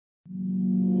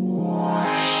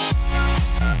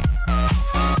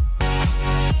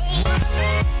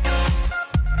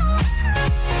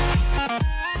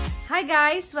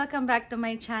guys! Welcome back to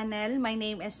my channel. My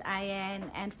name is Ayen,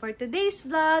 and for today's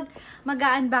vlog,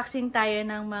 mag-unboxing tayo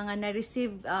ng mga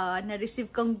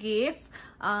na-receive kong gift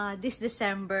this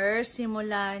December,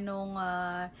 simula nung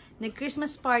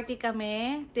nag-Christmas party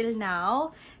kami till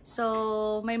now.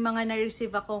 So, may mga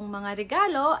na-receive akong mga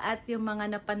regalo at yung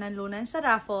mga napanalunan sa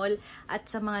raffle at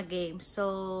sa mga games.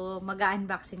 So,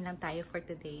 mag-unboxing lang tayo for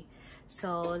today.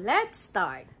 So, let's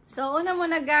start. So, una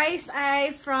muna guys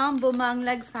ay from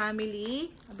Bumanglag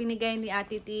family. Binigay ni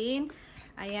Ate Tin.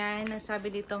 Ayan, nasabi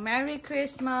dito, Merry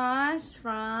Christmas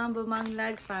from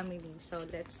Bumanglag family. So,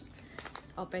 let's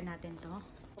open natin to.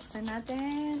 Buksan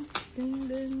natin. Dun,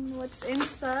 dun. What's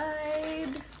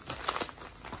inside?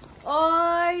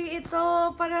 Oy,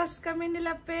 ito, paras kami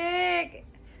nilapik.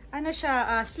 Ano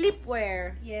siya?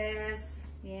 Sleepwear.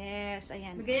 Yes. Yes,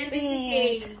 ayan. Bigyan natin si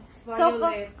Kay. So,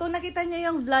 kung nakita niyo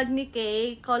yung vlog ni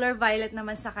Kay, color violet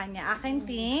naman sa kanya. Akin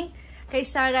pink. Kay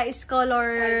Sarah is color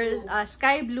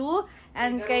sky blue.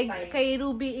 And kay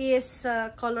Ruby is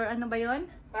color, ano ba yon?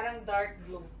 Parang dark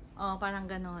blue. Oh, parang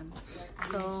ganon.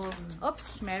 So,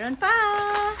 oops, meron pa.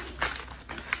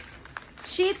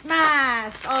 Sheet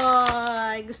mask. Oh,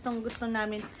 gustong-gusto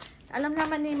namin. Alam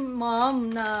naman ni Mom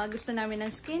na gusto namin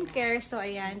ng skincare. So,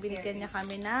 ayan, binigyan niya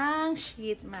kami ng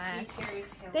sheet mask.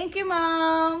 Thank you,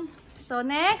 Mom! So,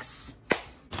 next.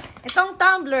 Itong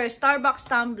tumbler, Starbucks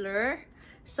tumbler.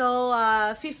 So,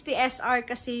 50 SR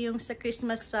kasi yung sa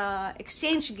Christmas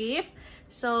exchange gift.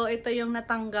 So, ito yung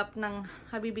natanggap ng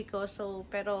habibi ko. So,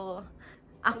 pero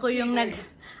ako yung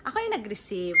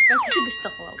nag-receive. Kasi gusto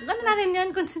ko. Gano'n na rin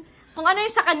yun. Kung ano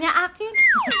yung sa kanya, akin.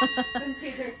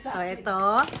 So,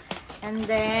 ito. And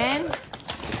then,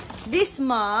 this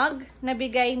mug,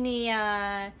 nabigay ni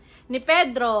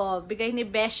Pedro. Bigay ni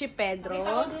Beshi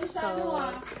Pedro. So,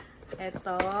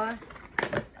 ito.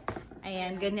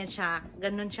 Ayan, ganyan siya.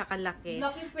 Ganun siya kalaki.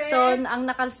 So, ang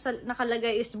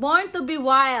nakalagay is, born to be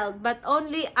wild, but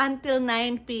only until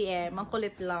 9 PM. Ang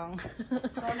kulit lang.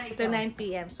 To 9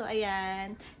 PM. So,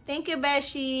 ayan. Thank you,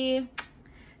 Beshi.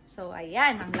 So,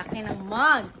 ayan. Ang laki ng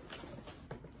mug.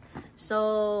 So,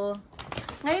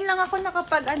 ngayon lang ako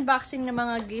nakapag-unboxing ng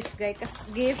mga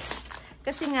gifts.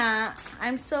 Kasi nga,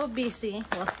 I'm so busy.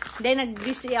 Well, then,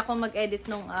 nag-busy ako mag-edit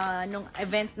nung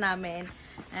event namin.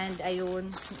 And, ayun.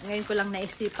 Ngayon ko lang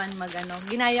naisipan mag-ano.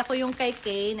 Ginaya ko yung kay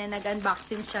Kay na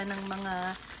nag-unboxing siya ng mga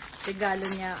regalo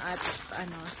niya at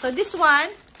ano. So, this one,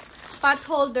 pot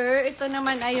holder. Ito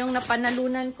naman ay yung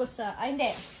napanalunan ko sa, hindi.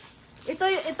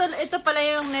 Ito pala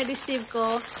yung na-receive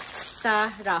ko sa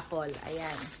raffle.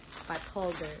 Ayan. Pot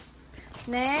holder.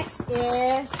 Next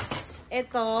is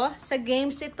ito. Sa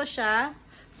games ito siya.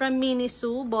 From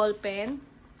Miniso. Ball pen.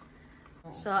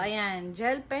 So, ayan.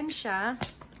 Gel pen siya.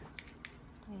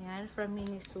 Ayan. From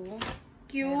Miniso.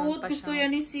 Cute. Gusto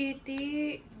yan ni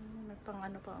City. May pang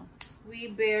ano pa. We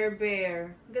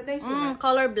Bear. Ganda yung sulat.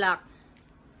 Color black.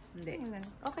 Hindi.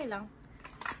 Okay lang.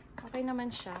 Okay naman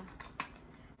siya.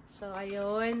 So,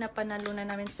 ayun, napanalunan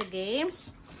namin sa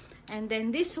games. And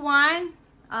then, this one,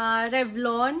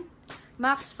 Revlon,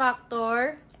 Max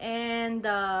Factor, and,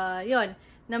 yun,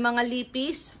 na mga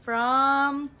lipis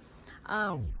from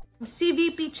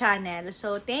CVP channel.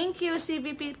 So, thank you,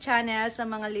 CVP channel, sa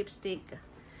mga lipstick.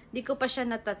 Di ko pa siya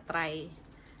natatry.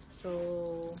 So,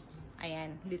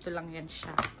 ayan, dito lang yan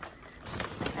siya.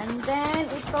 And then,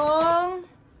 itong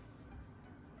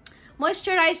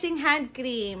moisturizing hand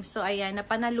cream. So, ayan,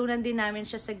 napanalunan din namin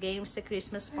siya sa games, sa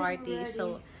Christmas party.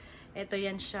 So, ito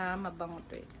yan siya. Mabango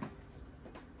to eh.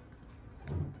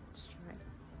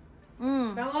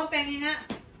 Bango, pengi nga.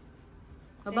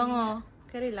 Mabango.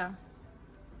 Carry lang.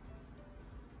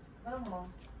 Bango.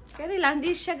 Carry lang.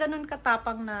 Hindi siya ganun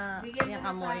katapang na yung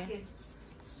amoy.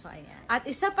 So, ayan. At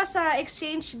isa pa sa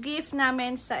exchange gift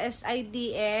namin sa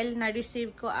SIDL na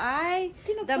receive ko ay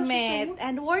damit.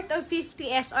 And worth of 50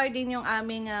 SR din yung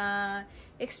aming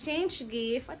exchange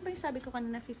gift. At ba yung sabi ko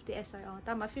kanina 50 SR? Oh,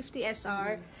 tama, 50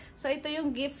 SR. So, ito yung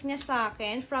gift niya sa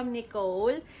akin from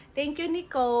Nicole. Thank you,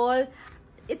 Nicole.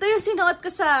 Ito yung sinuot ko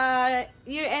sa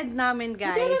year-end namin,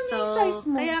 guys. So,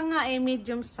 kaya nga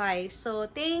medium size. So,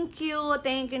 thank you.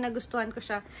 Thank you, nagustuhan ko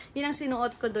siya. Yun ang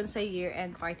sinuot ko dun sa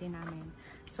year-end party namin.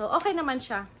 So, okay naman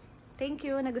siya. Thank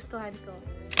you. Nagustuhan ko.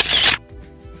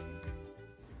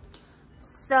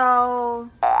 So,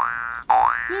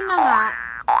 yun na nga.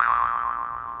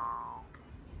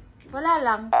 Wala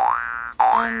lang.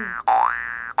 And,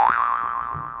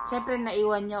 syempre,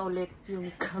 naiwan niya ulit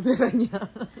yung camera niya.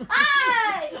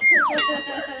 Ay!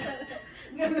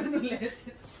 Ganun ulit.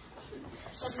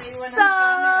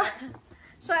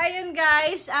 So, ayun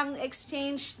guys. Ang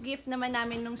exchange gift naman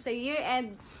namin nung sa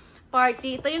year-end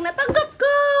party. Ito yung natanggap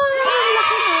ko!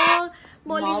 Laki mo!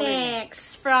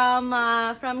 Molinex from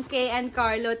Kay and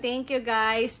Carlo. Thank you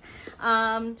guys.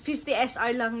 50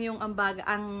 SR lang yung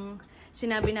ang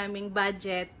sinabi naming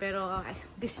budget, pero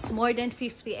this is more than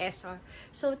 50 SR.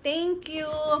 So thank you.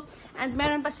 And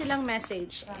meron pa silang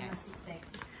message. Ayan.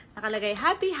 Nakalagay,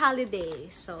 Happy Holiday.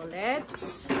 So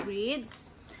let's read.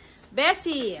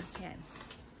 Bessie. Ayan.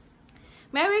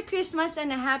 Merry Christmas and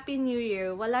a Happy New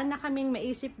Year. Wala na kaming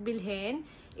maisip bilhin.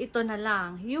 Ito na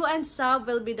lang. You and Sab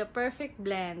will be the perfect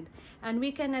blend. And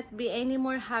we cannot be any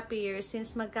more happier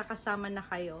since magkakasama na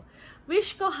kayo.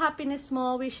 Wish ko happiness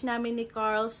mo. Wish namin ni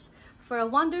Carls for a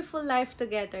wonderful life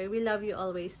together. We love you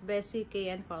always. Bessie,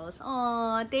 Kay, and Carls.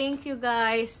 Oh, thank you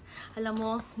guys. Alam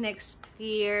mo, next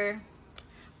year,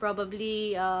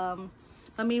 probably,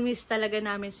 mamimiss talaga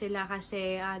namin sila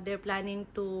kasi they're planning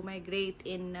to migrate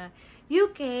in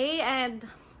UK and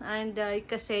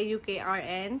kasi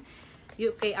UKRN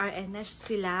na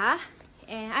sila.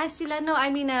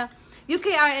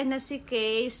 UKRN na si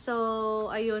Kay.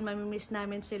 So, ayun, mamimiss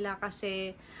namin sila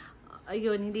kasi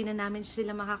ayun, hindi na namin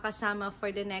sila makakasama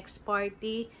for the next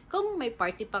party. Kung may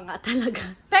party pa nga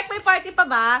talaga. Pek, may party pa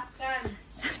ba?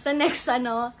 Sa next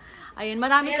ayun,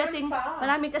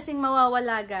 marami kasing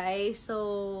mawawala, guys.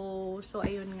 So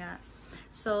ayun nga.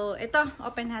 So, ito,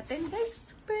 open natin,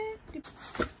 guys.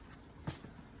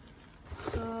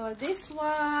 So, this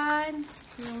one,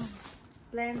 yung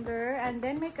blender, and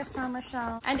then may kasama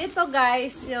siya. And ito,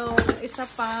 guys, yung isa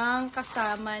pang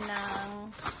kasama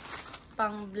ng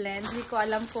pang blend. Hindi ko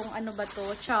alam kung ano ba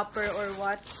to, chopper or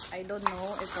what. I don't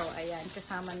know. Ito, ayan,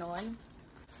 kasama nun.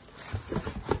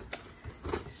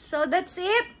 So, that's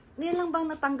it. Yan lang bang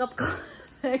natanggap ko?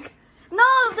 No!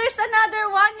 There's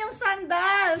another one, yung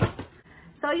sandals!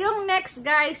 So, yung next,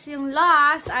 guys, yung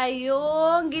last, ay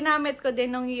yung ginamit ko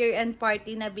din ng year-end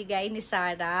party na bigay ni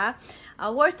Sarah.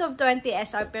 Worth of 20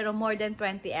 SR, pero more than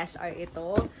 20 SR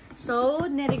ito. So,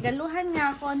 niregaluhan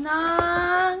niya ako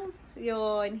ng,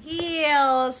 yun,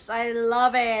 heels. I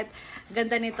love it.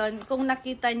 Ganda nito. Kung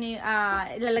nakita niyo,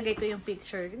 ilalagay ko yung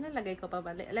picture. Ilalagay ko pa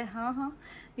ba?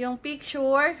 Yung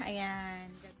picture,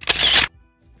 ayan.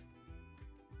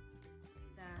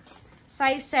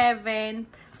 Size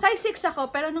 7. Size 6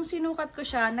 ako, pero nung sinukat ko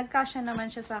siya, nagkasya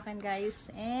naman siya sa akin, guys.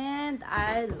 And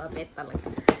I love it talaga.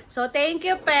 So, thank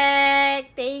you,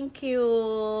 Pek. Thank you.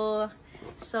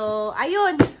 So,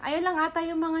 ayun. Ayun lang ata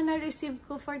yung mga na-receive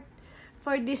ko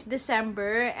for this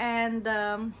December. And,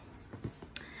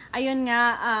 ayun nga,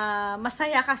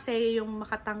 masaya kasi yung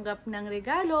makatanggap ng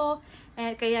regalo.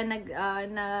 Kaya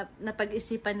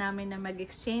napag-isipan namin na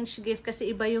mag-exchange gift kasi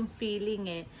iba yung feeling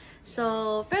eh.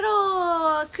 So, pero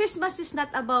Christmas is not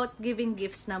about giving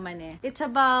gifts naman eh. It's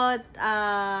about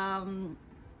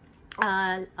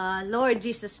Lord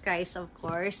Jesus Christ, of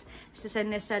course.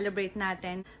 Celebrate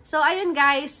natin. So, ayun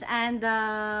guys, and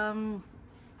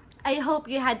I hope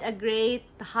you had a great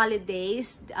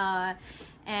holidays.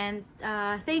 And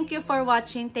thank you for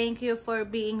watching. Thank you for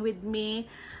being with me.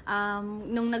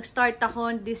 Nung nag-start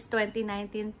ako this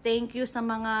 2019, thank you sa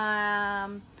mga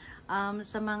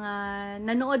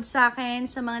nanood sa akin,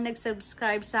 sa mga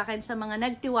nag-subscribe sa akin, sa mga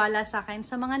nagtiwala sa akin,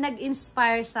 sa mga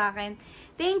nag-inspire sa akin.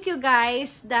 Thank you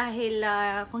guys dahil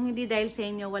kung hindi dahil sa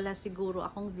inyo, wala siguro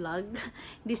akong vlog.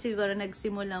 Hindi siguro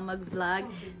nagsimula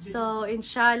mag-vlog. So,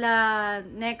 inshallah,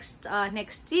 next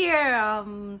year,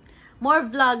 more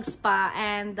vlogs pa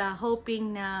and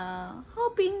hoping na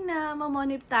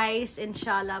ma-monetize,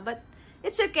 inshallah. But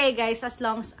it's okay guys, as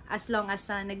long as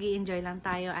nag-i-enjoy lang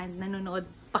tayo and nanonood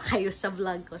pa kayo sa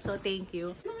vlog ko. So, thank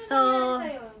you.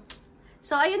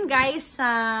 So ayun guys,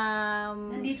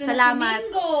 salamat.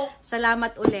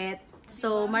 Salamat ulit.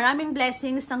 So, maraming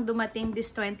blessings ang dumating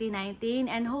this 2019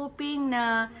 and hoping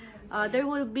na there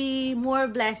will be more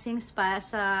blessings pa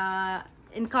sa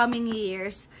incoming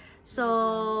years.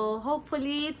 So,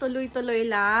 hopefully, tuloy-tuloy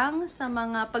lang sa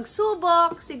mga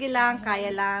pagsubok. Sige lang,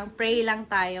 kaya lang, pray lang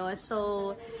tayo.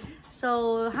 So,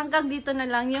 hanggang dito na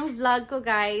lang yung vlog ko,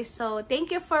 guys. So,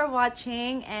 thank you for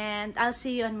watching and I'll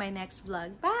see you on my next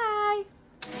vlog. Bye!